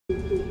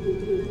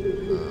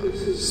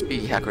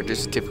Speedy hack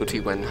reduces difficulty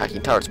when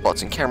hacking turret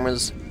spots and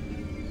cameras.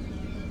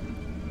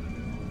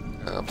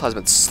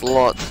 Plasmid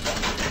slot.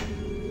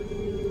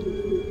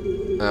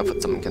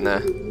 Put something in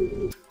there.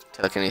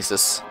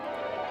 Telekinesis.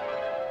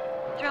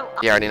 Yeah,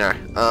 I already know.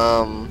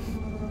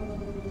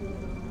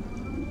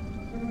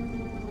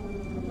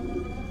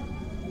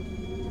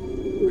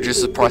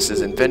 Reduces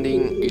prices in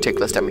vending. You take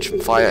less damage from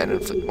fire and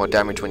inflict more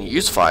damage when you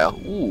use fire.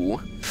 Ooh.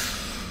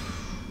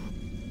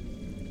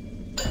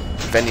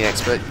 Vending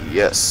expert,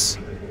 yes.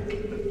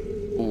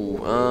 Ooh,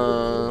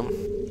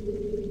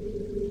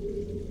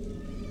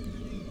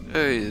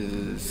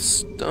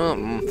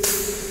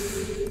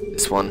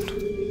 this one.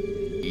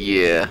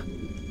 Yeah.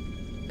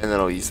 And then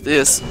I'll use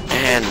this,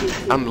 and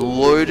I'm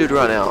loaded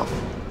right now.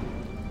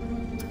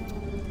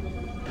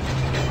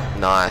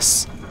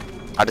 Nice.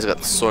 I just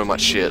got so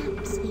much shit.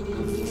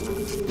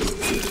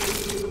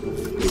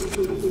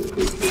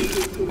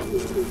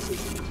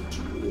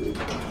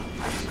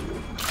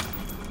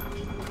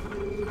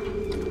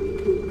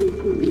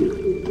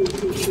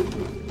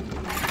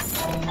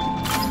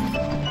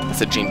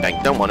 It's a gene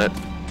bank, don't want it.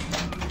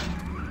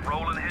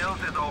 Rolling Hills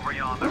is over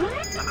yonder, and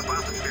the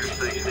bathysphere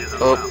station is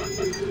on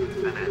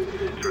and then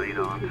straight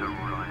on to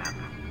Ryan.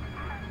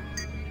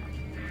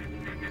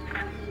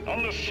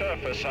 On the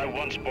surface, I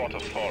once bought a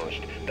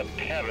forest. The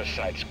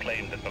parasites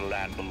claimed that the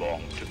land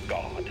belonged to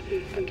God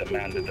and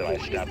demanded that I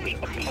establish a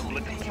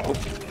public park.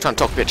 Trying to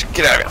talk, bitch.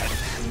 Get out of here.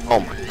 Oh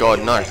my god,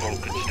 no.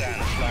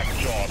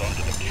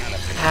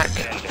 Hack.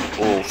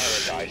 Oh,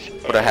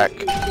 what a hack.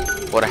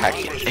 What a hack.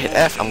 Hit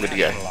F, I'm good to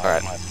go.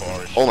 Alright.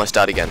 Almost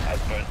died again.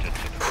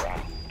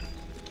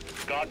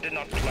 God did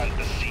not plant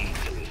the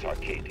seeds of this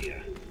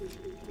Arcadia.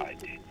 I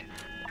did.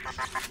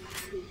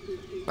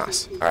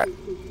 Nice. Alright.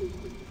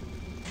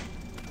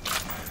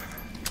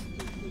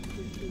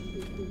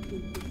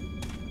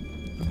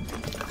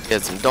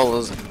 Get some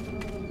dollars.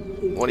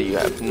 What do you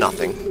have?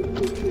 Nothing.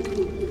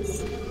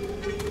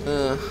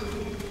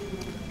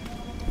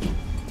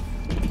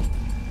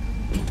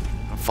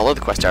 Follow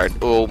the quest arrow.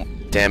 Oh,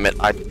 damn it.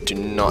 I do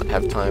not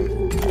have time.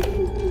 The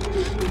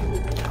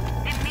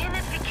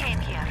minute we came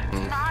here,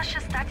 Nasha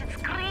started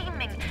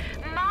screaming,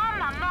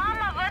 Mama,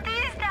 Mama, what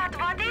is that?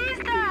 What is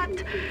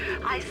that?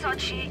 I thought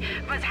she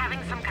was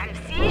having some kind of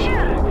seizure.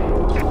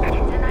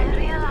 And then I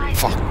realized...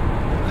 Fuck.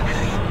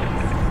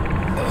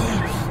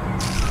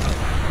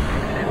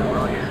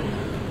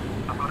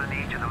 I'm gonna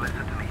need you to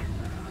listen to me.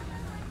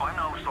 I'm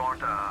no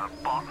sort of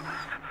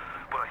botanist,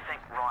 but I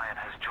think Ryan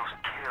has just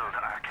killed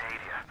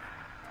Arcadia.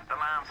 The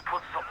man's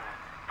put something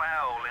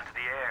foul into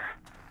the air.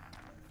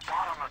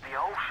 Bottom of the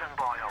ocean,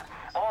 boyo.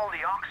 All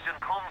the oxygen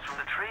comes from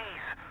the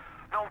trees.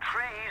 No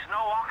trees, no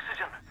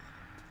oxygen.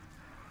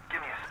 Give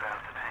me a spell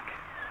to think.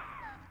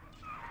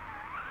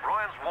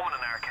 Ryan's woman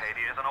in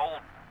Arcadia is an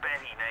old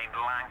Betty named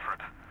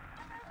Langford.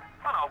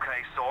 An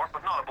okay sort,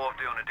 but not above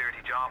doing a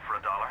dirty job for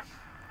 $1.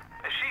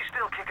 If she's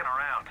still kicking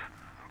around,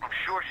 I'm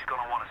sure she's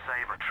gonna want to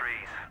save her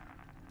trees.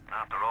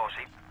 After all,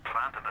 she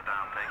planted the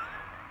damn things.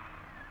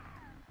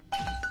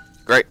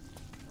 Great.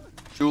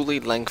 Julie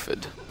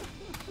Langford.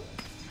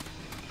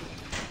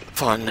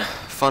 Fun.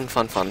 Fun,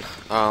 fun, fun.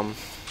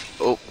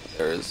 Oh,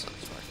 there is.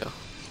 Right here.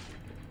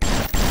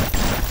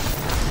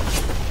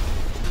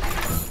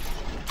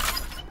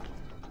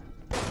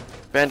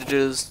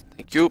 Bandages,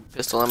 thank you.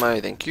 Pistol ammo,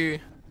 thank you.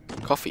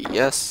 Coffee,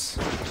 yes.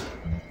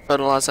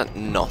 Fertilizer,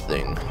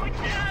 nothing.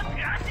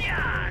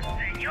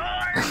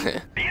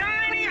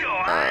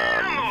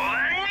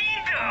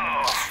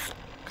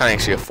 Can't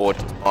actually afford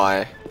to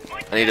buy.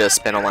 I need to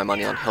spend all my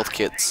money on health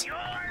kits.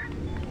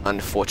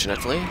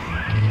 Unfortunately.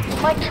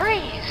 My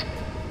trees!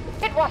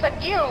 It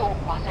wasn't you,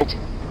 was it?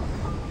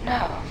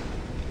 No.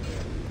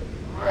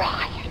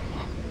 Ryan.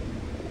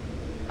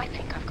 I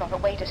think I've got a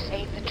way to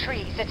save the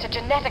trees. It's a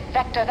genetic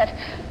vector that...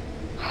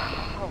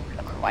 Oh,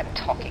 look who I'm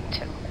talking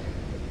to.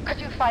 Could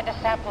you find a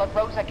sample of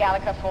Rosa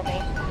Gallica for me?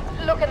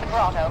 Look in the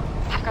grotto.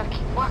 I've got to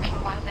keep working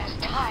while there's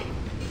time.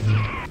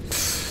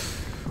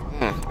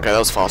 Okay, that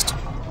was fast.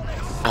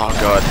 Oh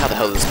god, how the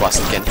hell did this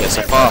bastard get here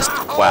so fast?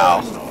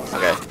 Wow.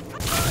 Okay.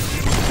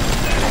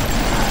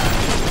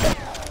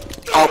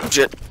 Oh,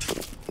 shit.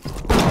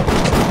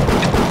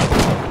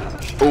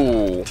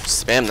 Ooh,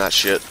 spam that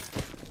shit.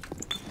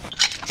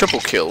 Triple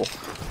kill.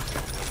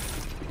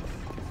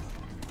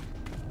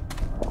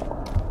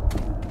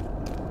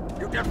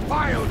 You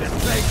defile this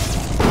place!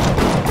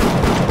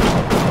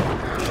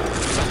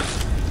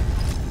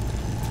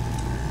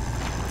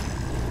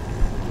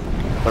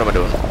 What am I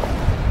doing?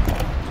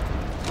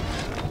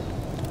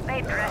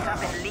 They dress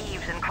up in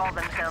leaves and call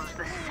themselves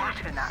the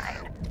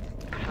Saturnine.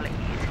 Please.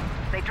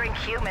 They drink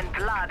human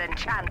blood and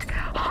chant,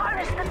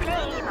 harness the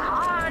flame,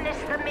 harness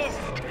the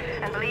mist,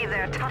 and believe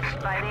they're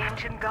touched by the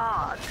ancient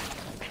gods.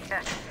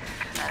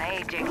 An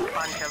aging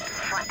bunch of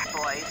frat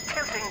boys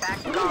tilting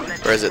back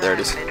goblets. Where is it? There it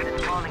is.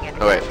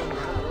 Oh wait.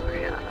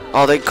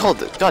 Oh, they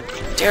called it. God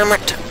damn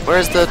it!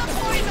 Where's the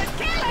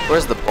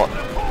bot?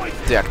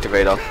 The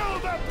activator.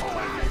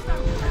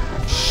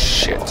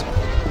 Shit.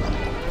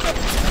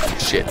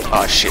 Shit.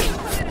 Oh shit.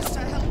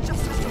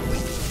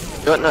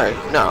 Do it? No,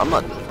 no, I'm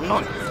not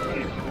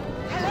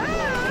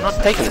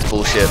taking this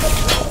bullshit.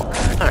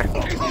 No.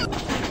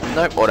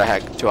 Nope, auto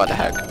hack, too hard to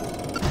hack.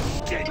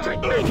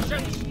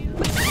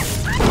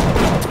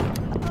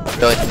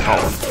 Really?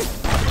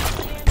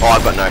 Oh,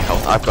 I've got no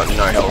health. I've got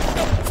no health.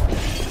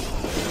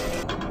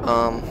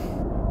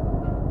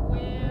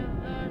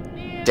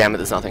 Damn it,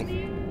 there's nothing.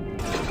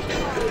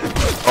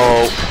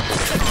 Oh.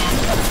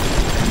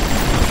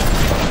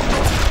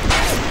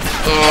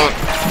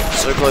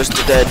 So close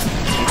to dead.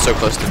 I'm so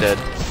close to dead.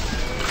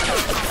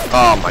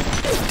 Oh my,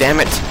 damn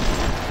it.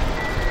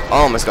 I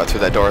almost got through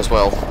that door as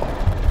well.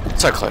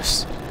 So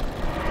close.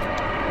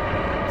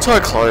 So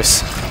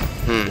close.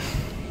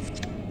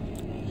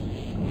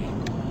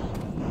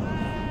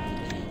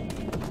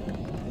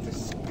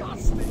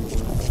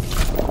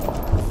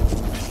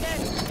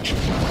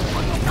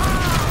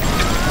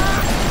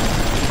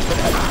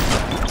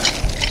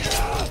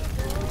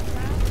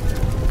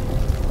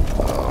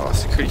 Oh,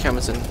 security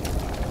cameras and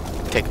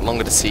take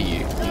longer to see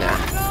you. Nah.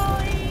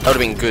 That would have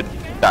been good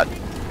about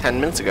 10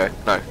 minutes ago.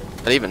 No,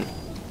 not even.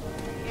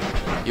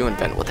 You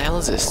invent. What the hell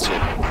is this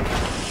shit?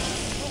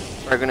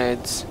 Fire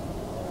grenades.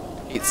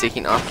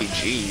 Heat-seeking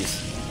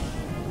RPGs.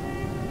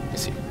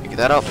 Let's see. Pick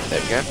that up.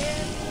 There we go.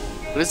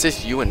 What is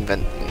this you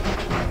invent thing?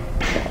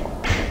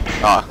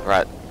 Ah,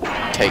 right.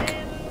 Take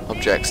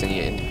objects and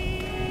you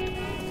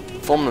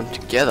form them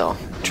together.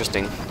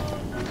 Interesting.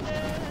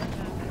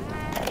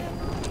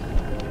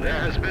 There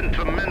has been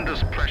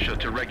tremendous pressure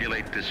to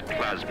regulate this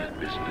plasmid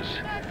business.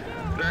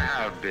 There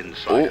have been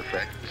side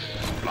effects,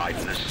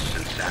 blindness,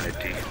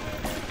 insanity,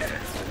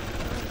 death.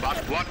 But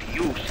what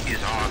use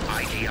is our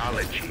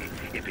ideology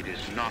if it is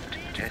not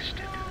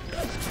tested?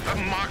 The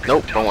market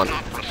nope, wrong one.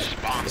 Not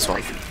respond this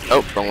one.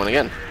 Oh, wrong one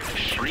again.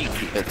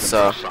 It's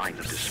this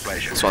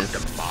one. The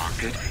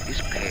market is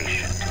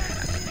patient.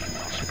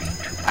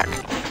 Back.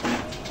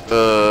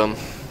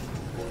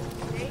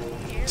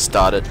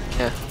 Started.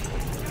 Yeah.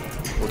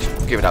 We'll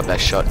just give it our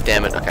best shot.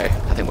 Damn it. Okay,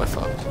 I think we're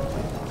fucked.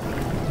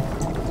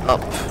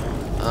 Up.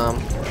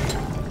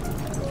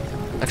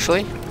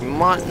 Actually, we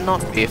might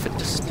not be if it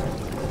just.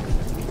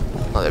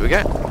 Oh, there we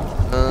go.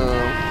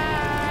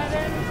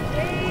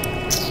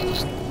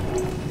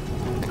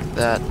 Like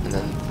that,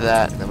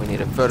 and then we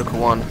need a vertical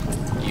one.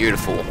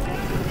 Beautiful.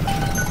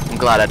 I'm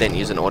glad I didn't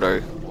use an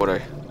auto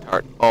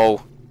turret.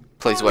 Oh,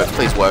 please work,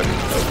 please work.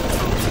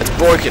 It's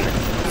broken.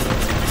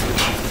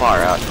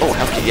 Fire out. Oh,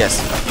 health kit,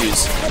 yes.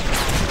 Use.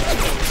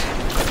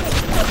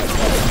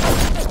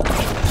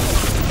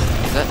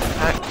 Is that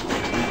hack?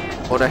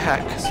 Auto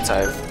hack? Since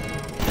it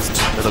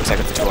looks like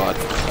it's too hard.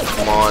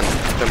 Come on,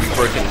 don't be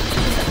broken.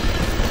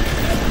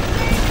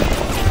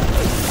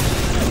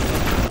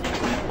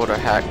 Auto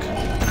hack.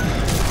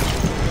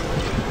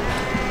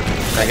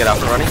 Can I get up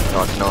and running? No,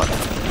 I cannot.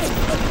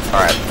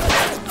 Alright.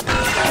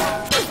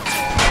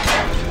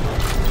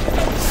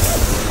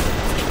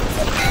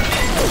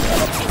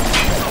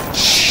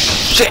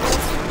 Shit!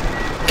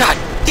 God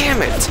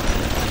damn it!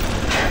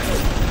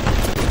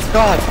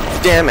 God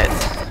damn it!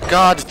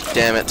 God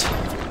damn it!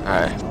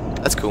 Alright,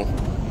 that's cool.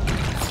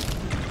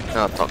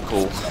 No, it's not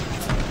cool.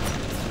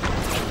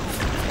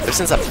 Ever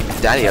since I've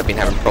been daddy, I've been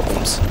having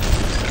problems.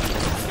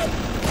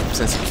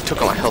 Since he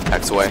took all my health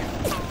packs away.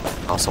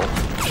 Asshole.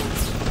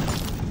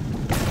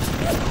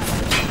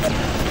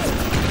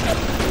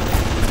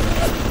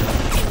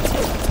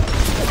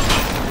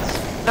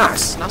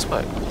 Nice, nice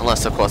work.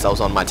 Unless, of course, I was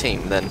on my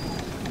team, then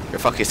go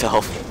fuck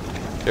yourself.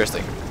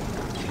 Seriously.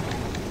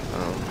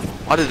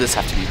 Why did this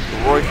have to be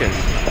broken?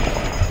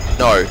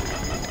 No.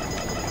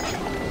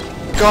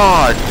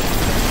 God.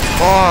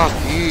 Fuck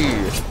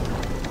you.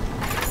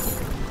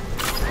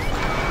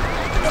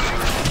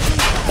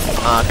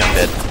 Ah, okay, I'm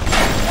dead.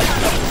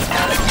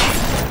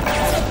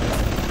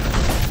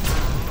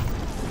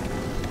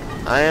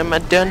 I am a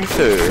done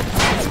for.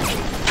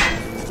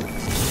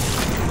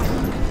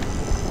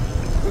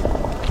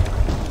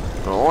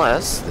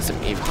 Unless there's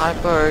an Eve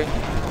Hypo.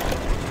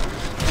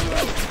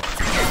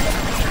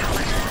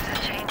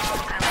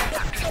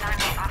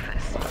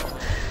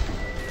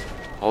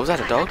 What was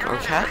that, a dog or a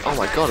cat? Oh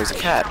my god, it was a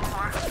cat. I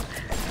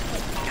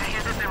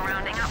hear they've been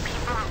rounding up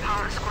people in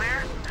Paula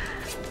Square.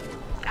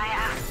 I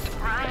asked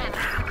Ryan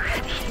how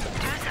could he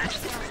do such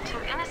things to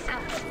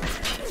innocents.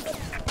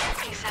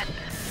 He said,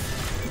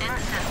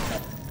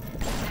 innocents.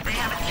 If they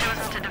haven't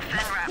chosen to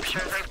defend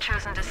Rapture, they've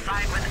chosen to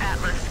side with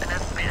Atlas and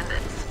his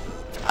bandits.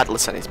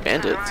 Atlas and his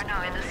bandits? There are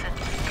no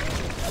innocents.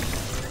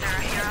 There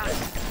are heroes,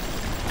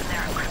 and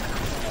there are criminals.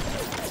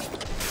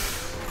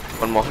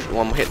 One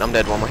more hit and I'm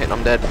dead, one more hit and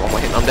I'm dead, one more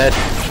hit and I'm dead.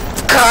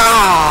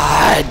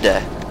 God!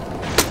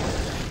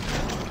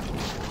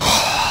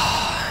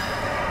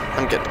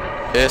 I'm getting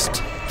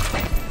pissed.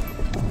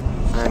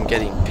 I'm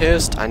getting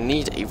pissed. I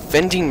need a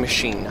vending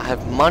machine. I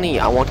have money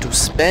I want to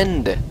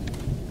spend.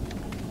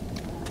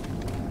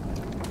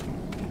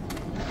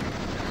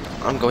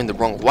 I'm going the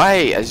wrong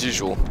way, as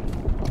usual.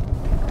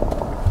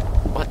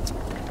 What?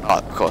 Oh,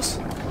 of course.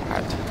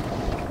 Alright.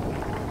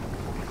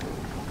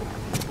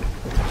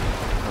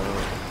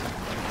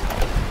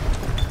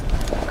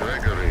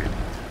 Gregory,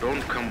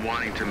 don't come on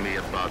whining to me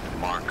about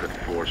market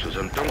forces,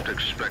 and don't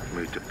expect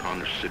me to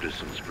punish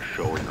citizens for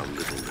showing a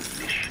little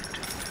initiative.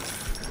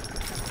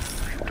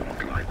 If you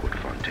don't like what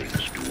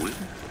Fontaine's doing,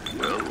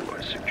 well,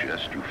 I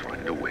suggest you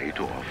find a way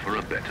to offer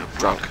a better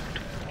product.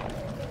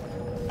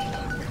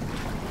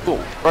 Oh,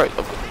 right.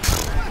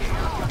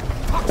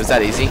 Was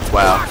that easy?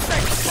 Wow.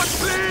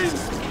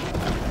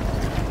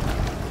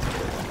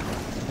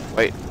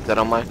 Wait, is that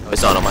on my... Oh,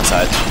 it's not on my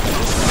side.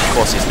 Of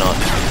course he's not.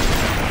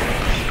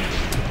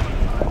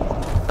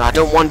 No, I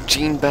don't want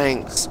gene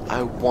banks.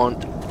 I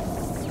want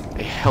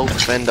a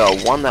health vendor.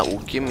 One that will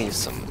give me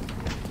some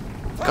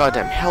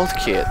goddamn health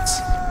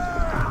kits.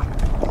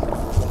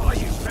 Are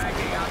you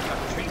bagging out your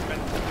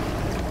treatment?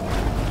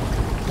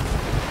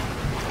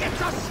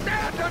 It's a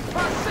standard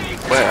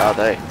procedure! Where are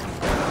they?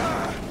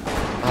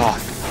 Oh.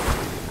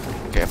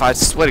 Okay, if I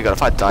swear to God,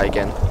 if I die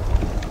again,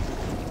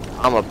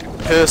 I'm gonna be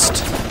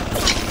pissed.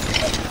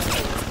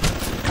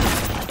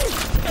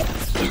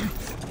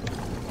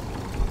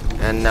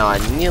 And now I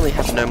nearly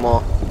have no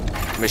more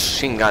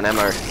machine gun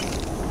ammo.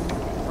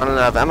 Running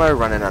out of ammo,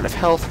 running out of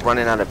health,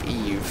 running out of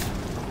Eve.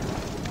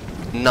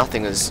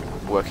 Nothing is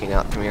working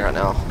out for me right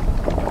now.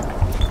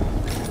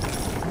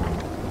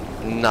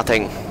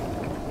 Nothing.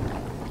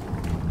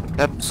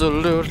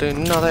 Absolutely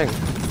nothing.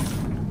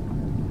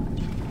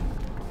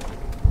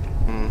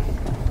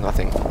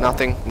 Nothing,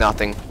 nothing,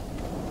 nothing.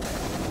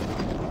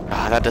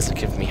 Ah, that doesn't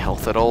give me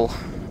health at all.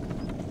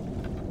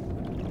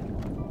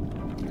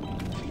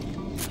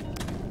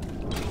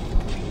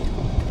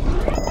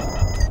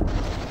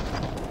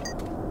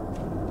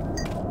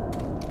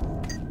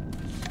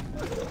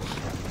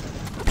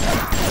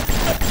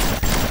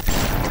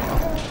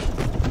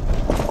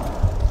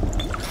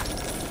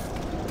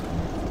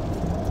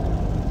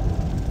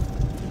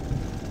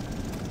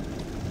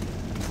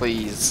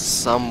 Please,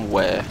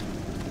 somewhere.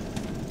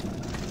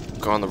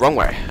 Going the wrong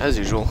way, as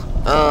usual.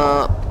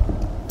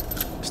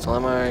 Pistol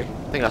ammo. I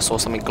think I saw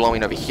something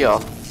glowing over here.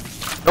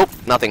 Nope,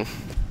 nothing.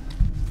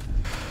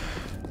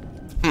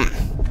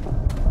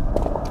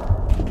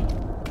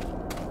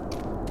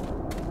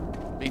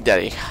 Big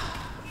Daddy.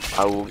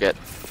 I will get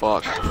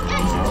fucked.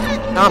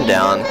 Calm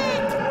down.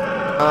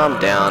 Calm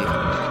down.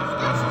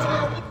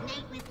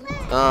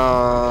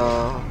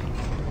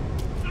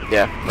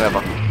 Yeah,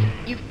 whatever.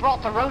 You've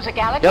brought the Rosa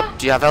Gallica? Yep,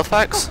 do you have health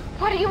packs?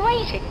 What are you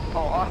waiting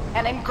for?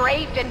 An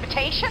engraved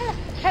invitation?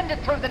 Send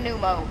it through the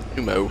pneumo.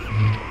 Pneumo.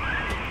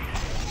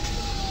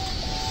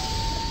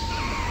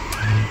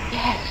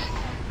 Yes,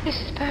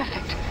 this is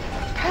perfect.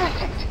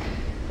 Perfect.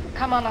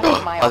 Come on up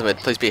to my Ultimate,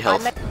 office. please be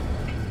health.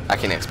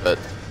 Hacking expert.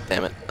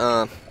 Damn it.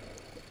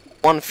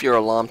 One for your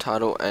alarm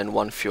title and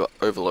one for your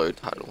overload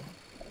title.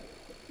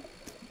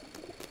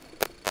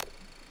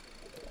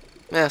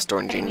 Yeah,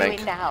 storing gene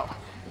bank. Now.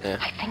 Yeah.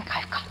 I think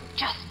I've got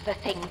just the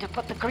thing to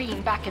put the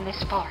green back in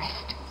this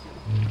forest.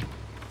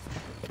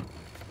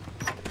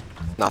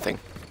 Nothing.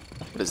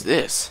 What is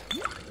this?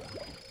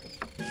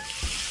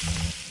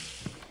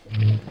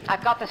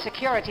 I've got the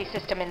security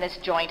system in this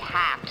joint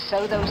hacked,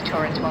 so those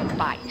turrets won't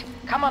bite.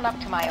 Come on up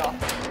to my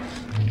office.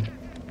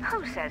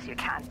 Who says you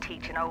can't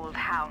teach an old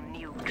hound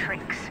new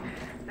tricks?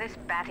 This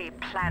batty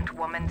plant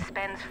woman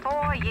spends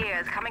 4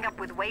 years coming up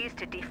with ways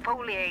to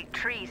defoliate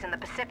trees in the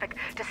Pacific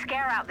to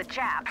scare out the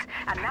Japs,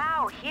 and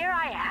now here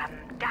I am,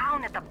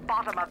 down at the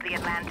bottom of the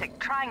Atlantic,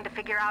 trying to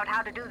figure out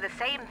how to do the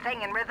same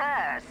thing in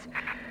reverse.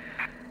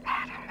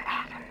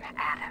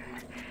 Adam.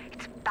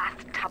 It's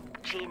bathtub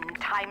gin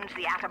times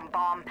the atom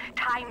bomb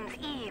times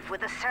Eve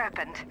with a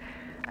serpent.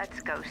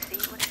 Let's go see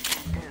what it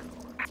can do.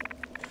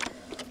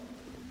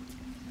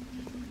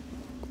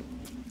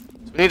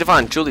 So we need to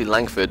find Julie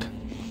Langford.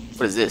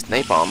 What is this?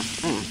 Napalm?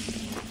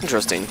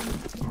 Interesting.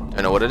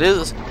 Don't know what it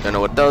is. Don't know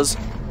what it does.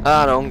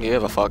 I don't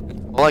give a fuck.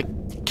 All I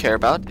care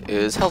about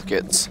is health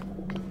kits.